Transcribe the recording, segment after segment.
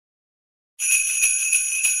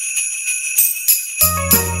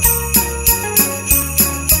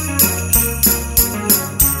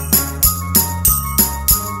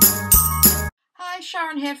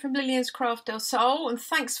here from Lillian's Craft del Sol, and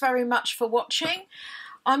thanks very much for watching.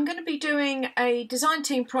 I'm going to be doing a design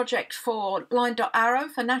team project for LineDotArrow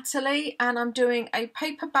for Natalie, and I'm doing a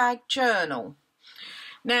paper bag journal.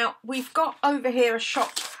 Now, we've got over here a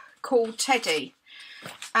shop called Teddy,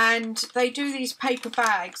 and they do these paper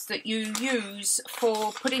bags that you use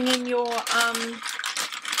for putting in your, oh,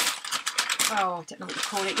 I don't know what you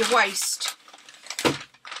call it, your waste.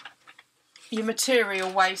 Your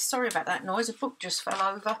material waste. Sorry about that noise, a book just fell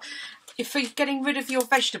over. If you're getting rid of your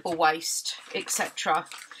vegetable waste, etc.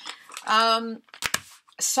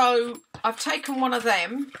 So I've taken one of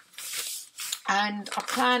them and I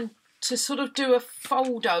plan to sort of do a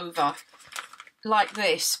fold over like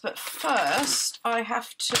this, but first I'm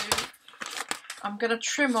going to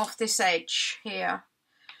trim off this edge here,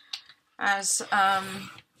 as I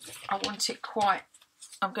want it quite,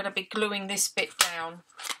 I'm going to be gluing this bit down.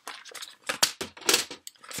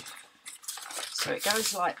 So it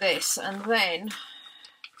goes like this, and then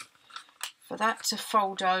for that to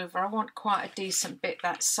fold over, I want quite a decent bit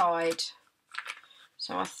that side.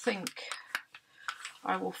 So I think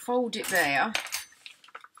I will fold it there.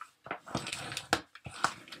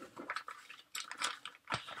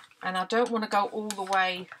 And I don't want to go all the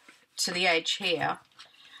way to the edge here.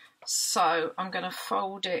 So I'm going to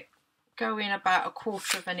fold it, go in about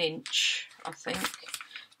 1/4 of an inch, I think,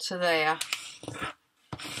 to there.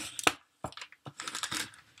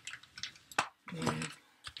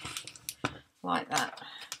 Like that.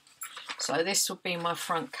 So this will be my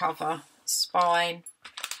front cover, spine,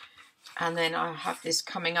 and then I have this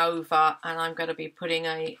coming over, and I'm going to be putting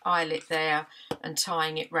a eyelet there and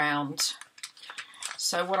tying it round.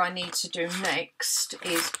 So what I need to do next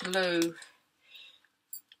is glue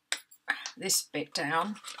this bit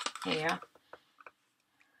down here.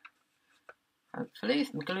 Hopefully,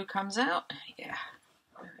 if the glue comes out, yeah,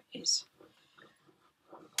 there it is.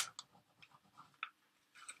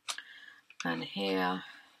 And here,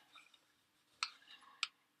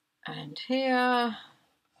 and here,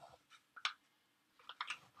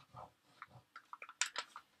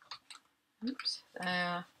 oops,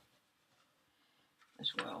 there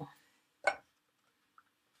as well.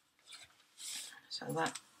 So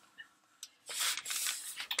that,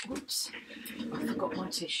 oops, I forgot my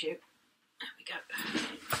tissue. There we go.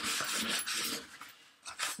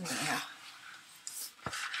 There.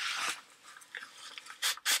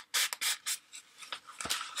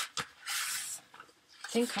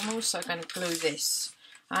 I think I'm also going to glue this.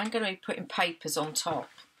 I'm going to be putting papers on top,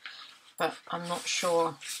 but I'm not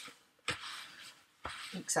sure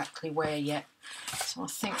exactly where yet. So I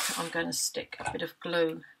think I'm going to stick a bit of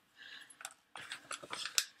glue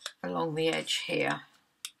along the edge here,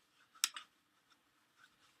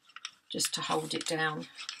 just to hold it down.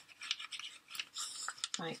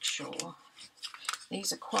 Make sure.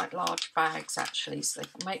 These are quite large bags actually, so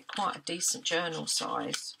they make quite a decent journal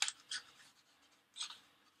size.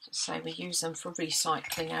 So we use them for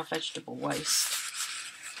recycling our vegetable waste.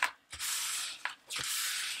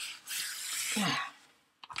 Yeah.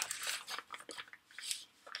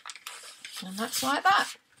 And that's like that.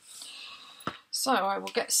 So I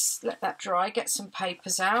will let that dry, get some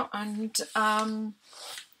papers out, and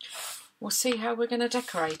we'll see how we're going to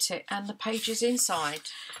decorate it and the pages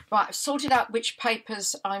inside. Right, I've sorted out which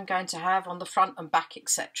papers I'm going to have on the front and back,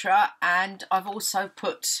 etc. And I've also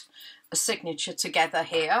put a signature together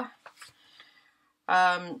here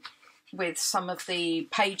with some of the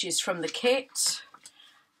pages from the kit,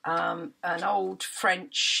 an old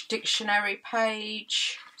French dictionary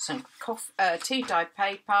page, some tea dye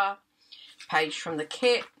paper, page from the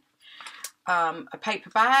kit, a paper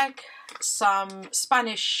bag, some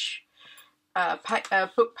Spanish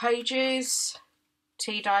book pages,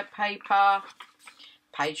 tea dye paper,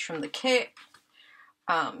 page from the kit,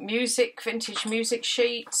 vintage music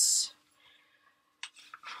sheets,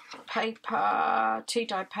 paper, tea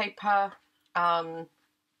dye paper,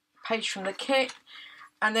 page from the kit,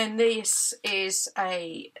 and then this is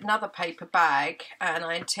another paper bag, and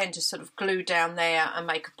I intend to sort of glue down there and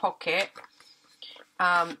make a pocket.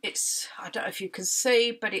 I don't know if you can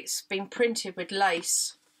see, but it's been printed with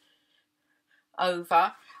lace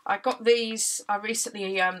over. I got these, I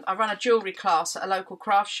recently, I run a jewellery class at a local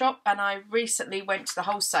craft shop, and I recently went to the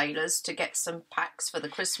wholesalers to get some packs for the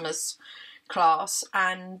Christmas class,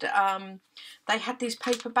 and they had these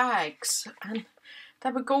paper bags, and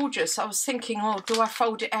they were gorgeous. I was thinking, oh, do I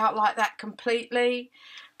fold it out like that completely?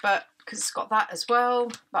 But, because it's got that as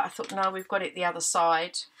well, but I thought, no, we've got it the other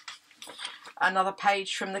side. Another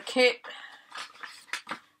page from the kit.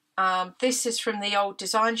 This is from the old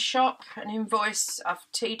design shop, an invoice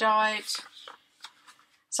I've tea dyed.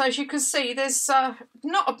 So as you can see, there's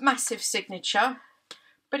not a massive signature,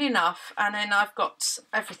 but enough. And then I've got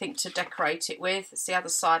everything to decorate it with. It's the other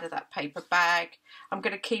side of that paper bag. I'm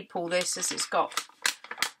going to keep all this as it's got,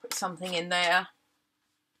 put something in there.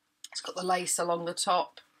 It's got the lace along the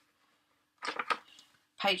top.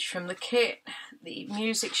 Page from the kit, the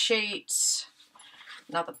music sheets,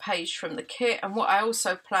 another page from the kit. And what I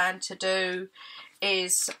also plan to do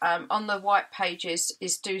is, on the white pages,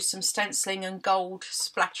 is do some stenciling and gold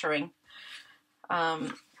splattering,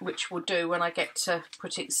 which we'll do when I get to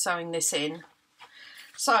sewing this in.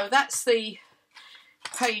 So that's the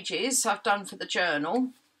pages I've done for the journal.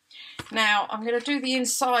 Now I'm going to do the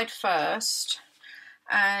inside first,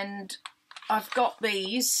 and I've got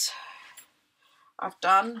these I've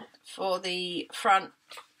done for the front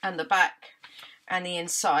and the back and the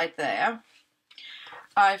inside there.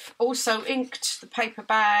 I've also inked the paper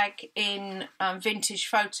bag in vintage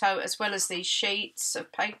photo, as well as these sheets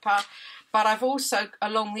of paper, but I've also,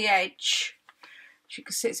 along the edge, as you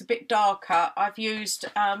can see it's a bit darker, I've used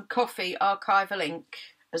coffee archival ink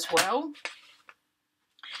as well.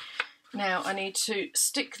 Now I need to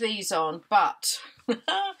stick these on, but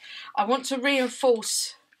I want to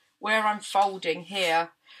reinforce where I'm folding here.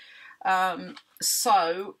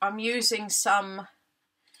 So I'm using some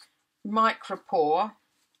micropore.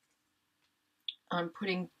 I'm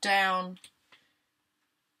putting down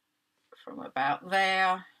from about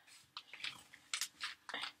there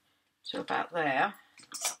to about there,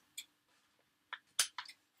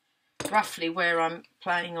 roughly where I'm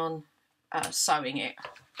planning on sewing it,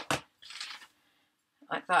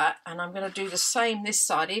 like that. And I'm going to do the same this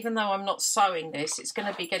side. Even though I'm not sewing this, it's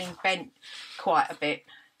going to be getting bent quite a bit,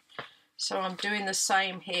 so I'm doing the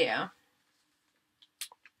same here.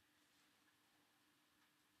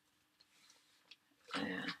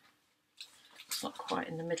 There. It's not quite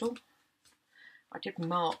in the middle. I did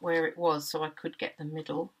mark where it was so I could get the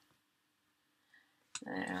middle.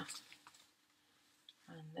 There.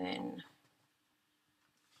 And then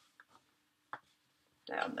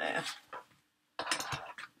down there.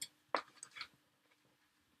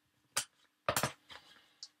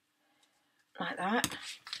 Like that.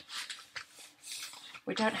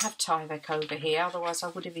 We don't have Tyvek over here, otherwise I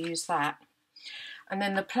would have used that. And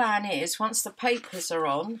then the plan is, once the papers are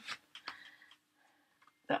on,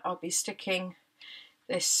 that I'll be sticking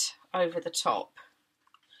this over the top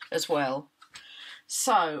as well.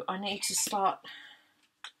 So I need to start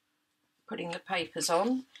putting the papers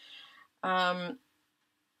on. Now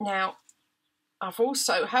I've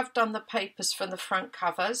also done the papers for the front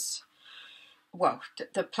covers. Well,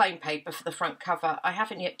 the plain paper for the front cover. I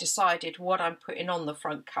haven't yet decided what I'm putting on the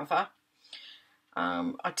front cover.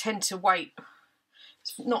 I tend to wait.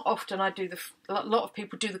 It's not often I do a lot of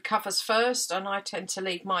people do the covers first, and I tend to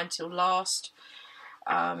leave mine till last,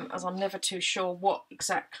 as I'm never too sure what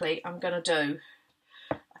exactly I'm going to do.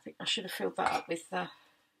 I think I should have filled that up with the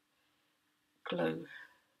glue.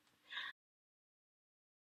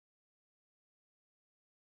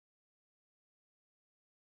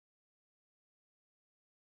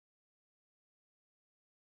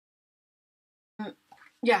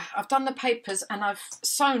 Yeah, I've done the papers and I've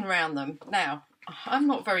sewn around them. Now, I'm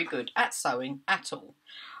not very good at sewing at all.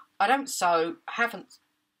 I don't sew, haven't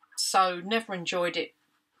sewed, never enjoyed it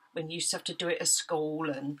when you used to have to do it at school,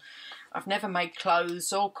 and I've never made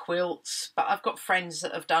clothes or quilts, but I've got friends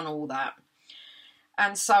that have done all that.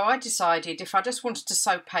 And so I decided if I just wanted to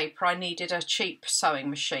sew paper, I needed a cheap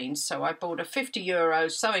sewing machine. So I bought a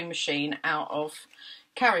 €50 sewing machine out of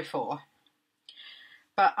Carrefour.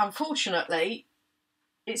 But unfortunately,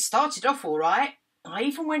 it started off all right. I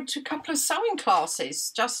even went to a couple of sewing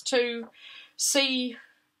classes just to see,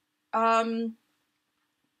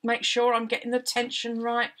 make sure I'm getting the tension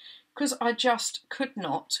right, because I just could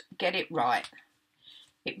not get it right.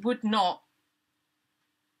 It would not,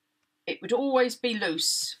 it would always be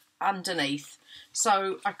loose underneath.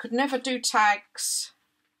 So I could never do tags,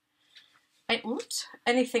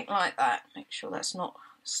 anything like that. Make sure that's not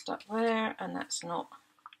stuck there, and that's not.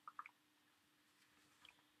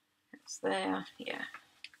 There, yeah.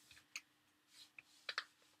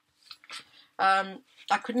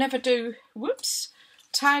 I could never do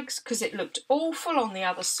tags because it looked awful on the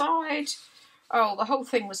other side. Oh, the whole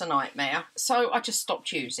thing was a nightmare, so I just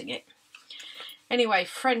stopped using it. Anyway, a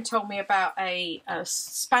friend told me about a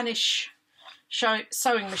Spanish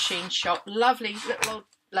sewing machine shop. Lovely little old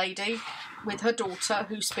lady with her daughter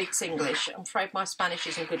who speaks English. I'm afraid my Spanish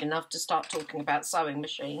isn't good enough to start talking about sewing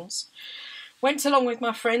machines. Went along with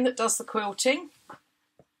my friend that does the quilting,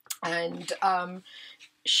 and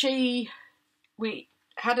we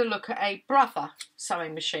had a look at a Brother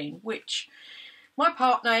sewing machine, which my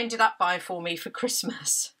partner ended up buying for me for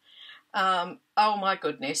Christmas. Oh my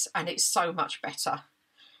goodness, and it's so much better.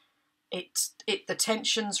 The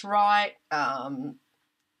tension's right.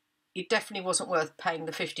 It definitely wasn't worth paying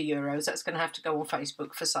the €50. That's going to have to go on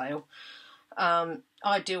Facebook for sale.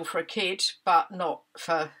 Ideal for a kid, but not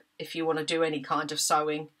for if you want to do any kind of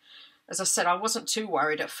sewing. As I said, I wasn't too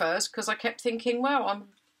worried at first because I kept thinking, well,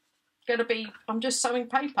 I'm just sewing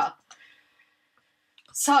paper.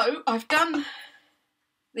 So I've done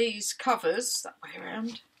these covers that way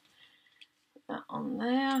around. Put that on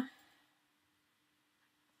there.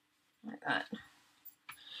 Like that.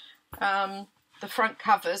 The front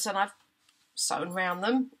covers, and I've sewn around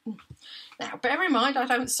them. Now, bear in mind, I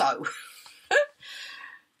don't sew.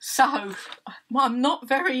 So, I'm not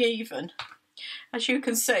very even. As you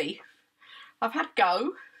can see, I've had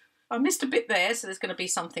go. I missed a bit there, so there's going to be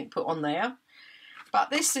something put on there. But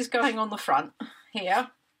this is going on the front here.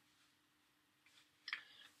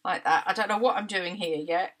 Like that. I don't know what I'm doing here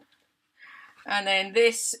yet. And then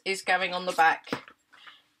this is going on the back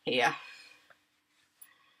here.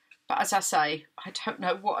 But as I say, I don't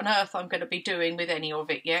know what on earth I'm going to be doing with any of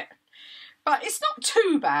it yet. But it's not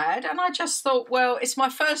too bad, and I just thought, well, it's my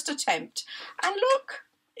first attempt. And look,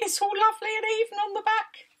 it's all lovely and even on the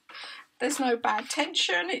back. There's no bad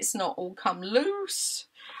tension, it's not all come loose.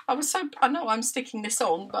 I know I'm sticking this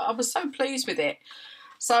on, but I was so pleased with it.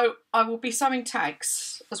 So I will be sewing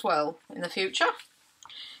tags as well in the future.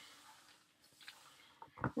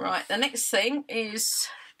 Right, the next thing is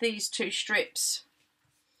these two strips,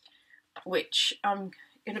 which I'm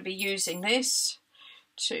going to be using this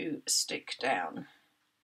to stick down.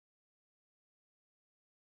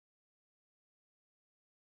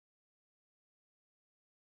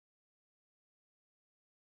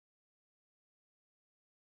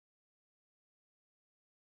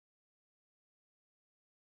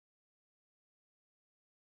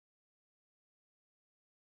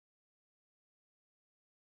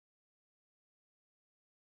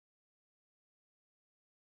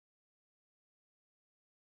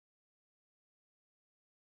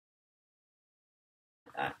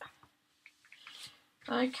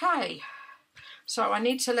 Okay, so I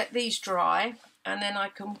need to let these dry and then I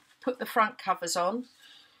can put the front covers on.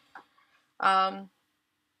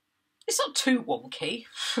 It's not too wonky.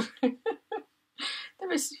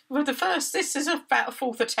 This is about a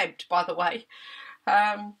fourth attempt, by the way.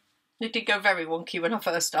 It did go very wonky when I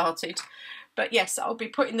first started. But yes, I'll be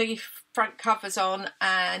putting the front covers on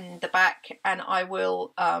and the back, and I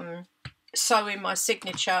will sew in my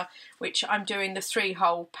signature, which I'm doing the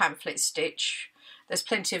 3-hole pamphlet stitch. There's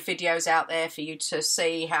plenty of videos out there for you to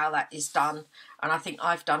see how that is done, and I think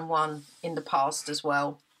I've done one in the past as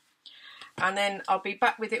well. And then I'll be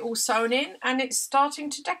back with it all sewn in, and it's starting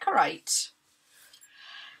to decorate.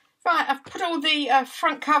 Right, I've put all the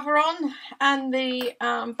front cover on and the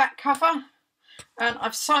back cover, and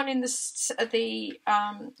I've sewn in the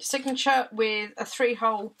signature with a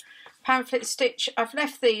 3-hole pamphlet stitch. I've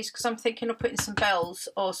left these because I'm thinking of putting some bells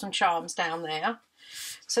or some charms down there.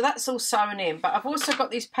 So that's all sewn in, but I've also got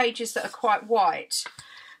these pages that are quite white.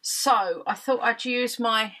 So I thought I'd use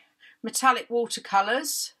my metallic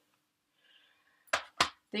watercolours.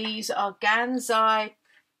 These are Gansai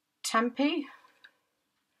Tampi.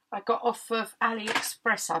 I got off of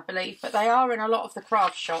AliExpress, I believe, but they are in a lot of the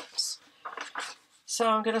craft shops. So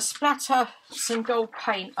I'm going to splatter some gold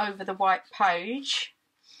paint over the white page.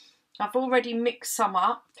 I've already mixed some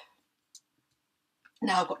up.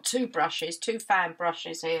 Now I've got two fan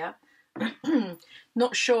brushes here.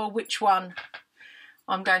 Not sure which one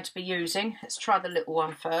I'm going to be using. Let's try the little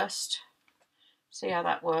one first. See how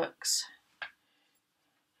that works.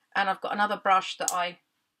 And I've got another brush that I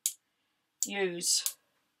use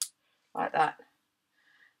like that.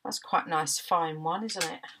 That's quite a nice fine one, isn't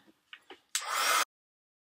it?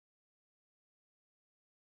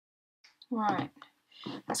 Right,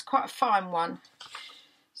 that's quite a fine one.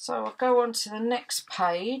 So I'll go on to the next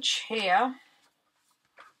page here.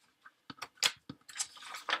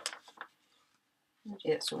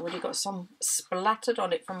 It's already got some splattered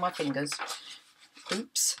on it from my fingers.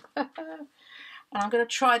 Oops. And I'm going to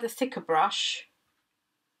try the thicker brush.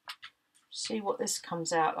 See what this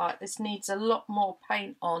comes out like. This needs a lot more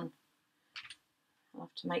paint on. I'll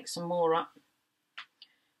have to make some more up.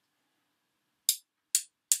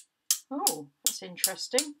 Oh, that's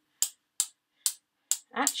interesting.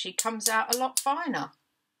 Actually comes out a lot finer.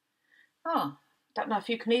 Oh, don't know if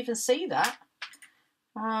you can even see that.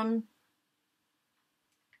 I'm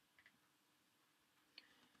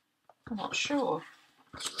not sure.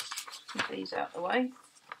 Get these out of the way.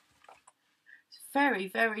 It's very,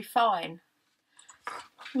 very fine.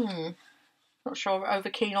 Not sure we're over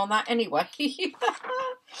keen on that anyway.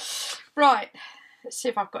 Right, let's see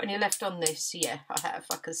if I've got any left on this. Yeah, I have.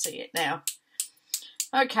 I can see it now.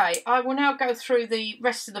 Okay, I will now go through the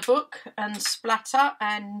rest of the book and splatter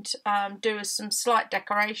and do some slight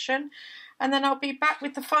decoration, and then I'll be back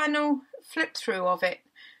with the final flip through of it.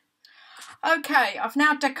 Okay, I've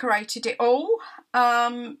now decorated it all,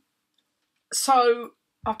 so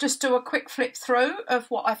I'll just do a quick flip through of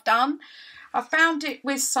what I've done. I've bound it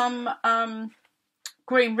with some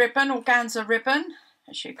green ribbon, organza ribbon,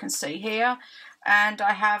 as you can see here, and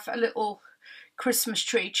I have a little Christmas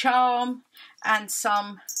tree charm and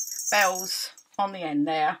some bells on the end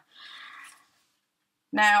there.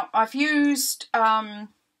 Now I've used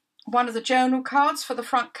one of the journal cards for the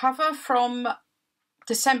front cover from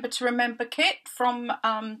December to Remember kit from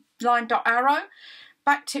LineDotArrow.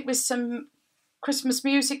 Backed it with some Christmas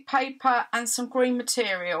music paper and some green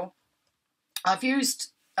material. I've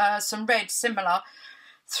used some red similar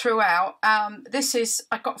throughout. This is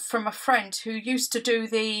I got from a friend who used to do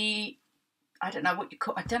the, I don't know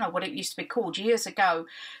what it used to be called years ago.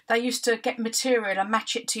 They used to get material and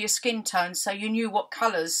match it to your skin tone so you knew what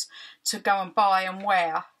colours to go and buy and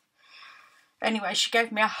wear. Anyway, she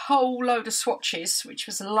gave me a whole load of swatches, which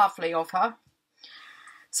was lovely of her.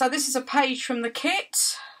 So this is a page from the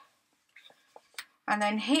kit. And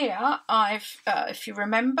then here I've, if you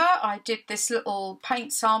remember, I did this little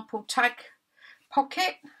paint sample tag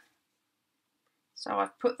pocket. So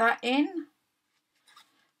I've put that in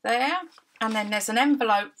there. And then there's an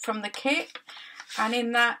envelope from the kit, and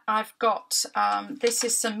in that I've got, this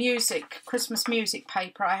is some music, Christmas music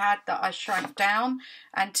paper I had that I shrank down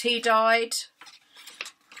and tea dyed.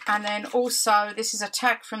 And then also this is a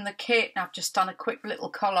tag from the kit, and I've just done a quick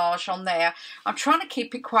little collage on there. I'm trying to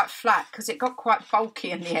keep it quite flat because it got quite bulky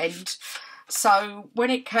in the end. So when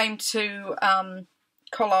it came to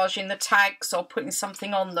collaging the tags or putting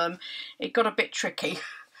something on them, it got a bit tricky.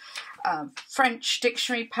 French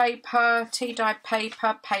dictionary paper, tea dyed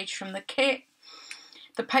paper, page from the kit.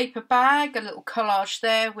 The paper bag, a little collage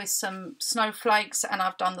there with some snowflakes, and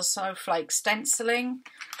I've done the snowflake stenciling.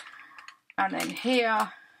 And then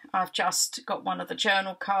here I've just got one of the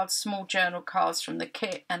journal cards, small journal cards from the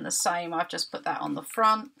kit, and the same, I've just put that on the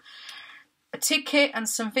front. A ticket and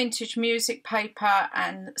some vintage music paper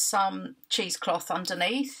and some cheesecloth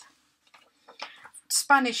underneath.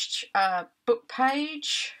 Spanish book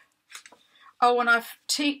page. Oh, and I've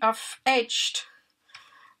edged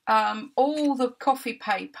all the coffee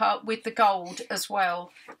paper with the gold as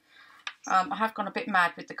well. I have gone a bit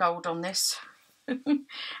mad with the gold on this.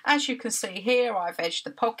 As you can see here, I've edged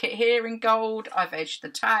the pocket here in gold. I've edged the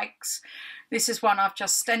tags. This is one I've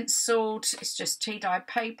just stenciled. It's just tea dye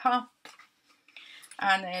paper.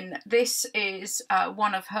 And then this is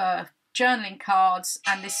one of her journaling cards,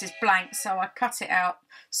 and this is blank, so I cut it out.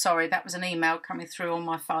 Sorry, that was an email coming through on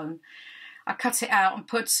my phone. I cut it out and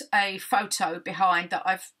put a photo behind that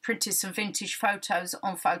I've printed some vintage photos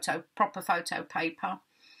on proper photo paper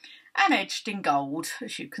and edged in gold,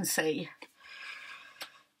 as you can see.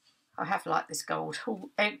 I have liked this gold.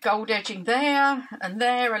 Gold edging there and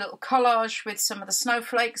there, a little collage with some of the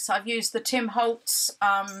snowflakes. I've used the Tim Holtz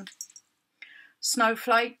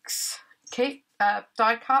snowflakes kit,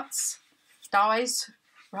 dies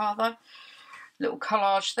rather. Little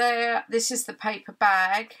collage there. This is the paper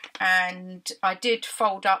bag, and I did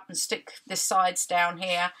fold up and stick the sides down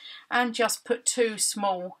here and just put two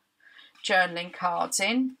small journaling cards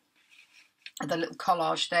in. The little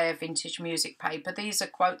collage there, vintage music paper. These are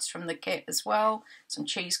quotes from the kit as well. Some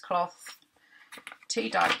cheesecloth, tea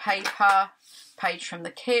dye paper, page from the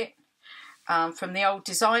kit, from the old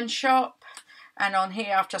design shop. And on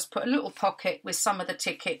here I've just put a little pocket with some of the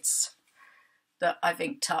tickets that I've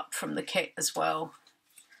inked up from the kit as well.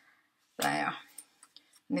 There.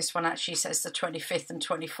 And this one actually says the 25th and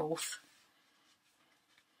 24th.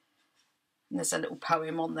 And there's a little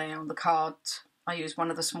poem on there on the card. I use one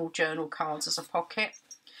of the small journal cards as a pocket.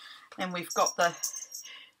 Then we've got the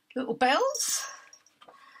little bells.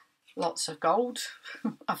 Lots of gold.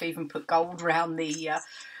 I've even put gold around the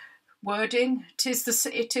wording. It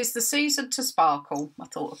is the season to sparkle. I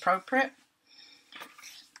thought appropriate.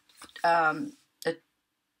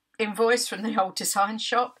 Invoice from the old design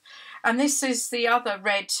shop, and this is the other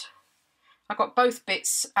red. I got both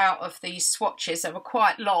bits out of these swatches. They were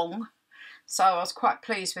quite long, so I was quite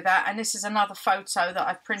pleased with that. And this is another photo that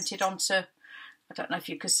I've printed onto, I don't know if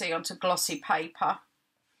you can see, onto glossy paper,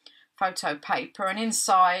 photo paper, and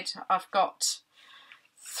inside I've got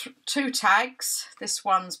two tags. This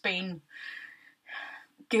one's been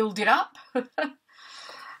gilded up.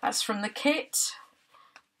 That's from the kit.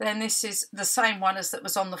 Then this is the same one as that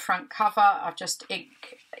was on the front cover. I've just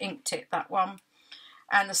inked it, that one.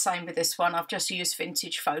 And the same with this one. I've just used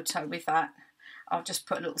vintage photo with that. I'll just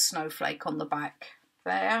put a little snowflake on the back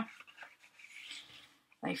there.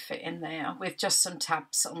 They fit in there with just some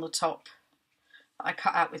tabs on the top that I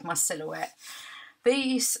cut out with my silhouette.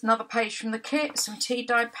 These, another page from the kit, some tea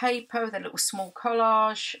dye paper with a little small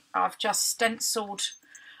collage. I've just stenciled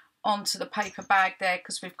onto the paper bag there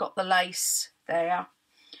because we've got the lace there.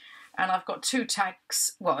 And I've got two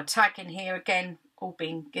tags, well, a tag in here again, all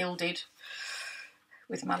being gilded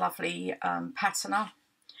with my lovely patterner.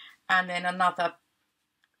 And then another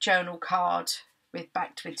journal card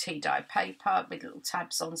backed with tea dye paper with little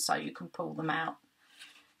tabs on so you can pull them out.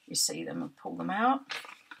 You see them and pull them out.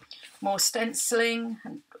 More stenciling,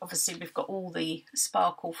 and obviously we've got all the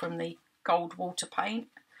sparkle from the gold water paint.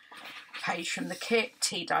 Page from the kit,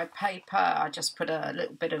 tea dye paper. I just put a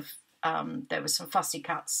little bit of, there were some fussy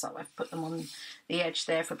cuts, so I've put them on the edge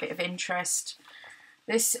there for a bit of interest.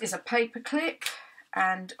 This is a paper clip,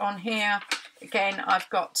 and on here, again, I've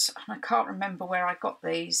got, I can't remember where I got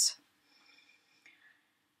these.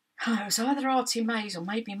 Oh, it was either Artie Mays or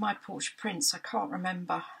maybe My Porch Prints, I can't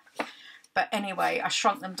remember. But anyway, I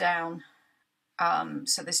shrunk them down,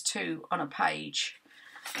 so there's two on a page,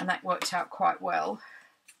 and that worked out quite well.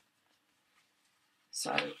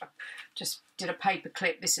 So I just did a paper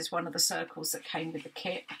clip. This is one of the circles that came with the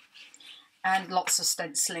kit, and lots of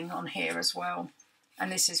stenciling on here as well. And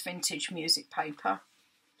this is vintage music paper.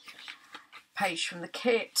 Page from the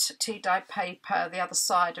kit, tea dye paper, the other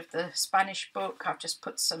side of the Spanish book. I've just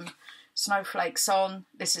put some snowflakes on.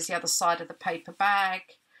 This is the other side of the paper bag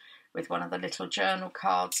with one of the little journal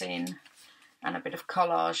cards in, and a bit of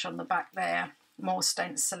collage on the back there. More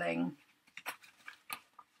stenciling.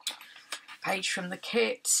 Page from the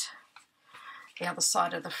kit, the other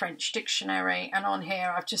side of the French dictionary, and on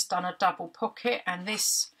here I've just done a double pocket, and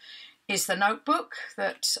this is the notebook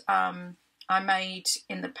that I made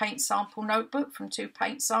in the paint sample notebook from two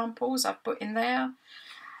paint samples I've put in there.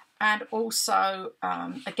 And also,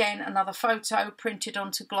 again, another photo printed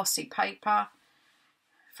onto glossy paper,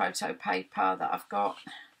 photo paper that I've got.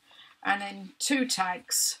 And then two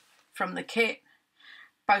tags from the kit,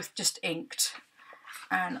 both just inked.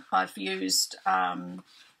 And I've used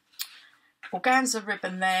organza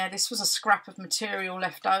ribbon there. This was a scrap of material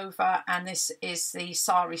left over, and this is the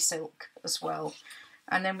sari silk as well.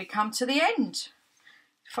 And then we come to the end.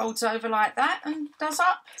 Folds over like that and does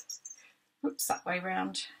up. Oops, that way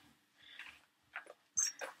round.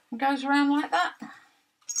 And goes around like that.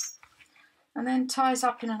 And then ties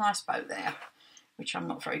up in a nice bow there, which I'm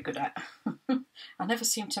not very good at. I never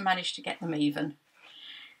seem to manage to get them even.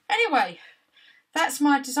 Anyway, that's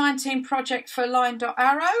my design team project for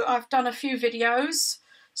LineDotArrow. I've done a few videos,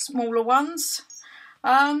 smaller ones,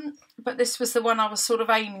 but this was the one I was sort of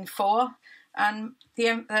aiming for, and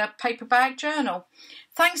the paper bag journal.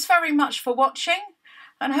 Thanks very much for watching,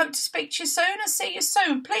 and hope to speak to you soon and see you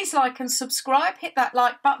soon. Please like and subscribe, hit that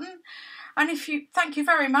like button, and thank you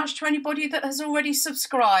very much to anybody that has already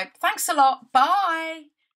subscribed. Thanks a lot. Bye.